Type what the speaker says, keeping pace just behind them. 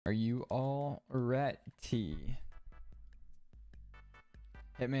Are you all ready?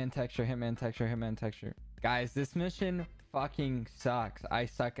 Hitman texture, hitman texture, hitman texture. Guys, this mission fucking sucks. I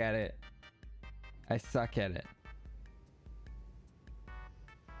suck at it. I suck at it.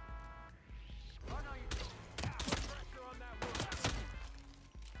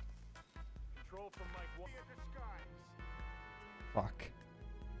 Fuck.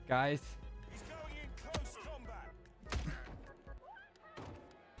 Guys. He's going in close combat.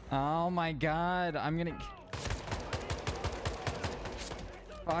 Oh my god. I'm gonna...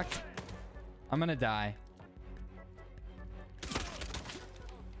 Fuck. I'm gonna die.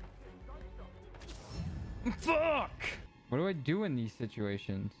 Fuck! What do I do in these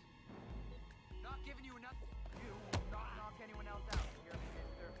situations? Not giving you enough. You will not knock anyone else out. Hear me,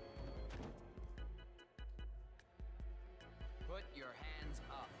 mister? Put your hands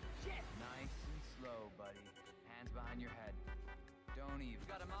up. Shit! Nice and slow, buddy. Hands behind your head. Don't even.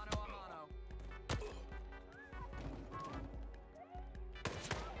 Got a mano a mano.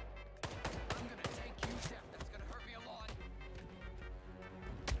 I'm gonna take you, Chef. That's gonna hurt me a lot.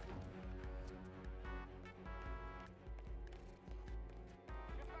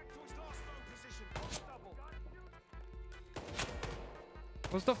 Get back to his last known position. Double.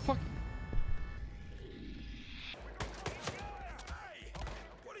 What's the fuck? Hey!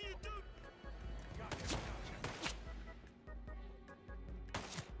 What are you doing? Gotcha.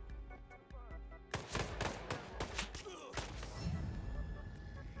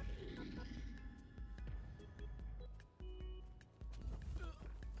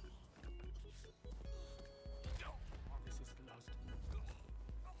 This is the last.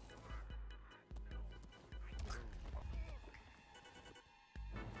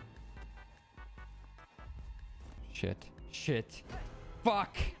 Shit. Shit.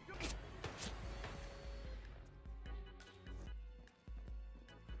 Fuck! He's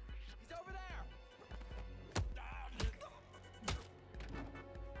over there.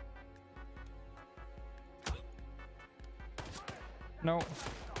 No.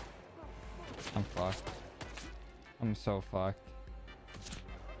 I'm fucked. I'm so fucked.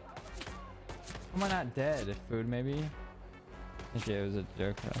 How am I not dead? Food, maybe? Okay, it was a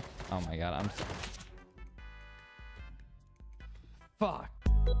joke. Oh my god, I'm so... Fuck!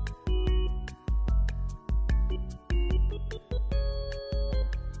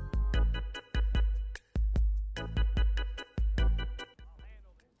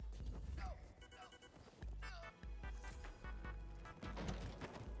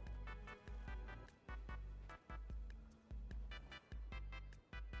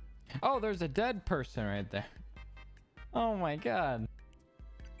 Oh, there's a dead person right there. Oh my god.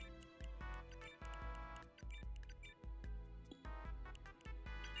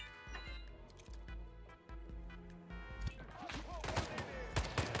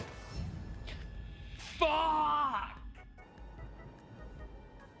 Fuck!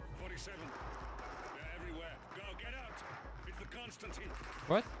 47. They're everywhere. Go, get out. It's the Constantine.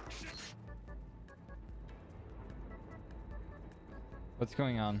 What? What's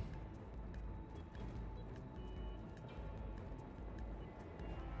going on?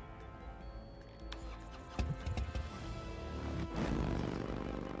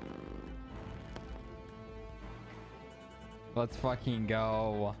 Let's fucking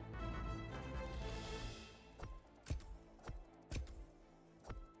go.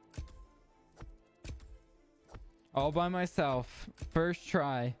 All by myself. First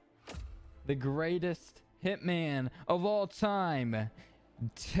try. The greatest hitman of all time.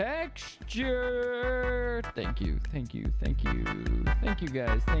 Texture. Thank you. Thank you. Thank you. Thank you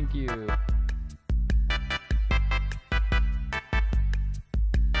guys. Thank you.